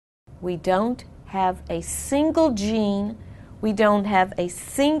We don't have a single gene, we don't have a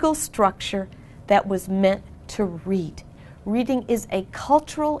single structure that was meant to read. Reading is a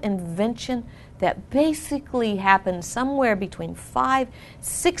cultural invention that basically happened somewhere between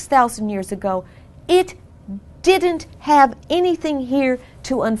 6,000 years ago. It didn't have anything here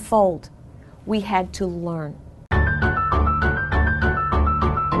to unfold. We had to learn.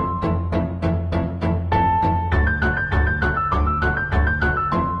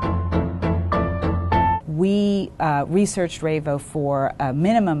 We researched RAVEO for a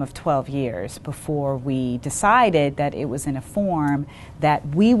minimum of 12 years before we decided that it was in a form that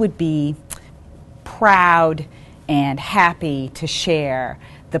we would be proud and happy to share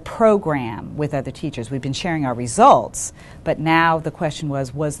the program with other teachers. We've been sharing our results, but now the question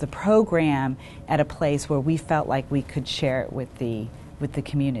was the program at a place where we felt like we could share it with the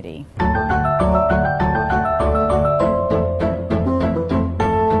community?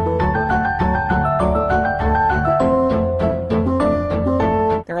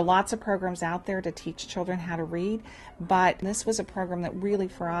 There are lots of programs out there to teach children how to read, but this was a program that really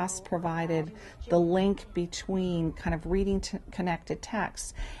for us provided the link between kind of reading connected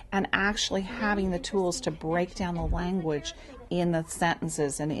texts and actually having the tools to break down the language in the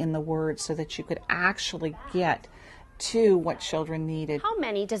sentences and in the words so that you could actually get to what children needed. How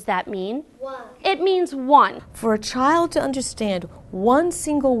many does that mean? One. It means one. For a child to understand one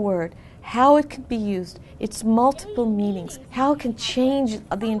single word, how it can be used, its multiple meanings, how it can change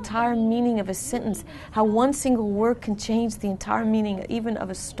the entire meaning of a sentence, how one single word can change the entire meaning even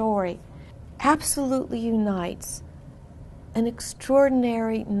of a story, absolutely unites an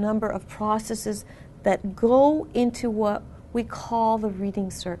extraordinary number of processes that go into what we call the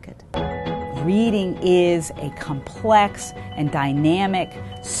reading circuit. Reading is a complex and dynamic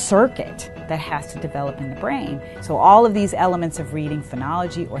circuit that has to develop in the brain. So all of these elements of reading,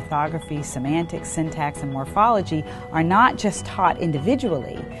 phonology, orthography, semantics, syntax, and morphology are not just taught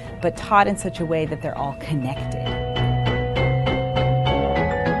individually, but taught in such a way that they're all connected.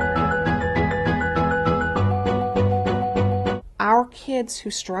 Our kids who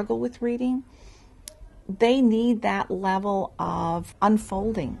struggle with reading, they need that level of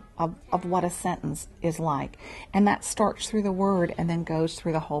unfolding of what a sentence is like. And that starts through the word and then goes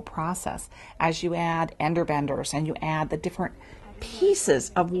through the whole process. As you add enderbenders and you add the different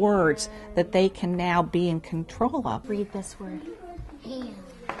pieces of words that they can now be in control of. Read this word. Hands.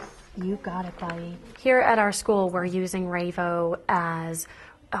 You got it, buddy. Here at our school, we're using RAVEO as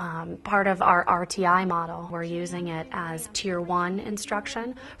part of our RTI model. We're using it as Tier 1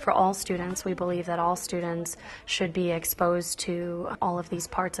 instruction for all students. We believe that all students should be exposed to all of these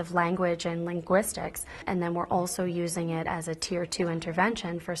parts of language and linguistics. And then we're also using it as a Tier 2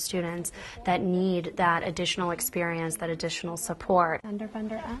 intervention for students that need that additional experience, that additional support.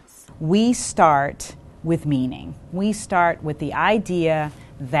 Enderbender S. We start with meaning. We start with the idea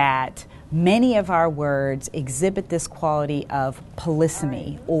that many of our words exhibit this quality of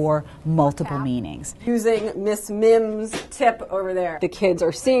polysemy or multiple meanings. Using Miss Mim's tip over there. The kids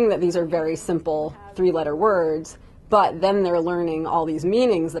are seeing that these are very simple three-letter words, but then they're learning all these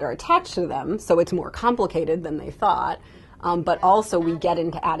meanings that are attached to them, so it's more complicated than they thought. But also we get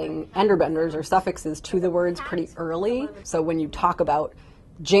into adding enderbenders or suffixes to the words pretty early. So when you talk about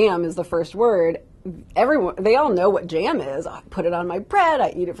jam is the first word, they all know what jam is. I put it on my bread, I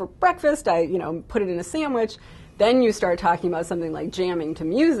eat it for breakfast, I put it in a sandwich. Then you start talking about something like jamming to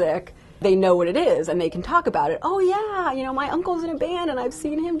music. They know what it is and they can talk about it. Oh yeah, my uncle's in a band and I've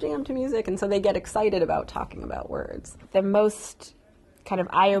seen him jam to music, and so they get excited about talking about words. The most kind of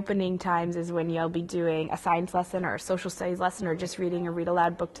eye-opening times is when you'll be doing a science lesson or a social studies lesson or just reading a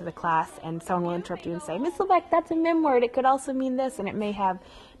read-aloud book to the class, and someone will interrupt you and say, Miss Levesque, that's a mem word, it could also mean this, and it may have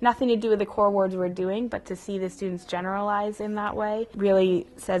nothing to do with the core words we're doing, but to see the students generalize in that way really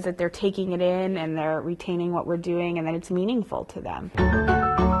says that they're taking it in and they're retaining what we're doing and that it's meaningful to them.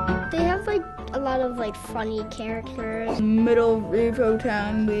 They have a lot of funny characters. Middle RAVEO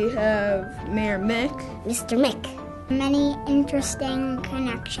town we have Mayor Mick. Mr. Mick. Many interesting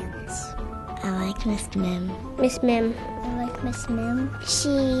connections. I like Miss Mim. Miss Mim. I like Miss Mim.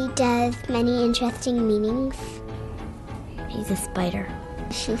 She does many interesting meanings. She's a spider.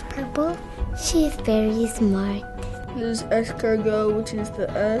 She's purple. She's very smart. There's escargot, which is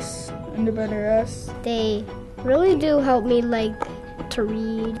the S, enderbender S. They really do help me to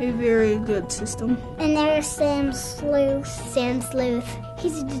read. A very good system. And there's Sam Sleuth. Sam Sleuth.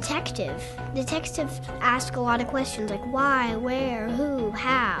 He's a detective. Detectives ask a lot of questions like why, where, who,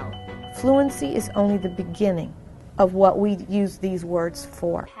 how. Fluency is only the beginning of what we use these words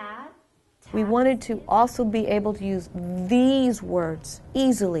for. We wanted to also be able to use these words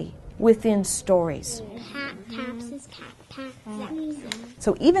easily, within stories. Cat taps is cat taps.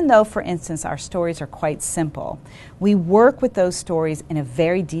 So even though, for instance, our stories are quite simple, we work with those stories in a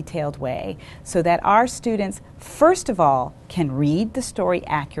very detailed way so that our students, first of all, can read the story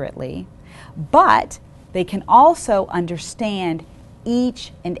accurately, but they can also understand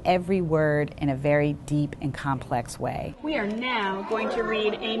each and every word in a very deep and complex way. We are now going to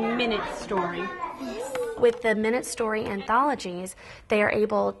read a minute story. With the minute story anthologies, they are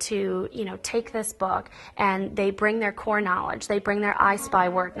able to, take this book and they bring their core knowledge, they bring their I Spy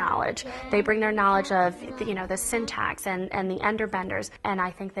word knowledge, they bring their knowledge of, the syntax and the enderbenders, and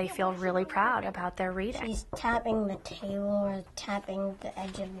I think they feel really proud about their reading. She's tapping the table or tapping the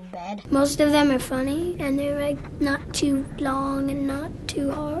edge of the bed. Most of them are funny and they're not too long and not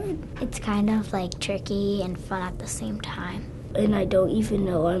too hard. It's kind of tricky and fun at the same time. And I don't even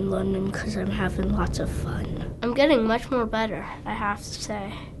know I'm learning because I'm having lots of fun. I'm getting much more better, I have to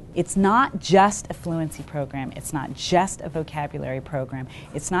say. It's not just a fluency program, it's not just a vocabulary program,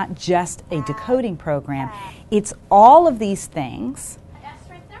 it's not just a decoding program. It's all of these things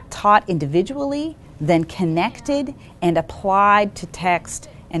taught individually, then connected and applied to text,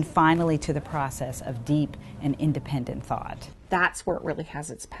 and finally to the process of deep and independent thought. That's where it really has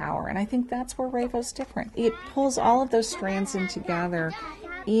its power, and I think that's where RAVEO's different. It pulls all of those strands in together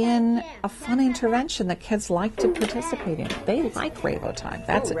in a fun intervention that kids like to participate in. They like RAVEO time.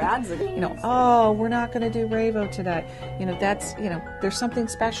 That's we're not going to do RAVEO today. There's something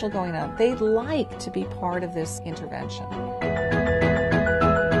special going on. They like to be part of this intervention.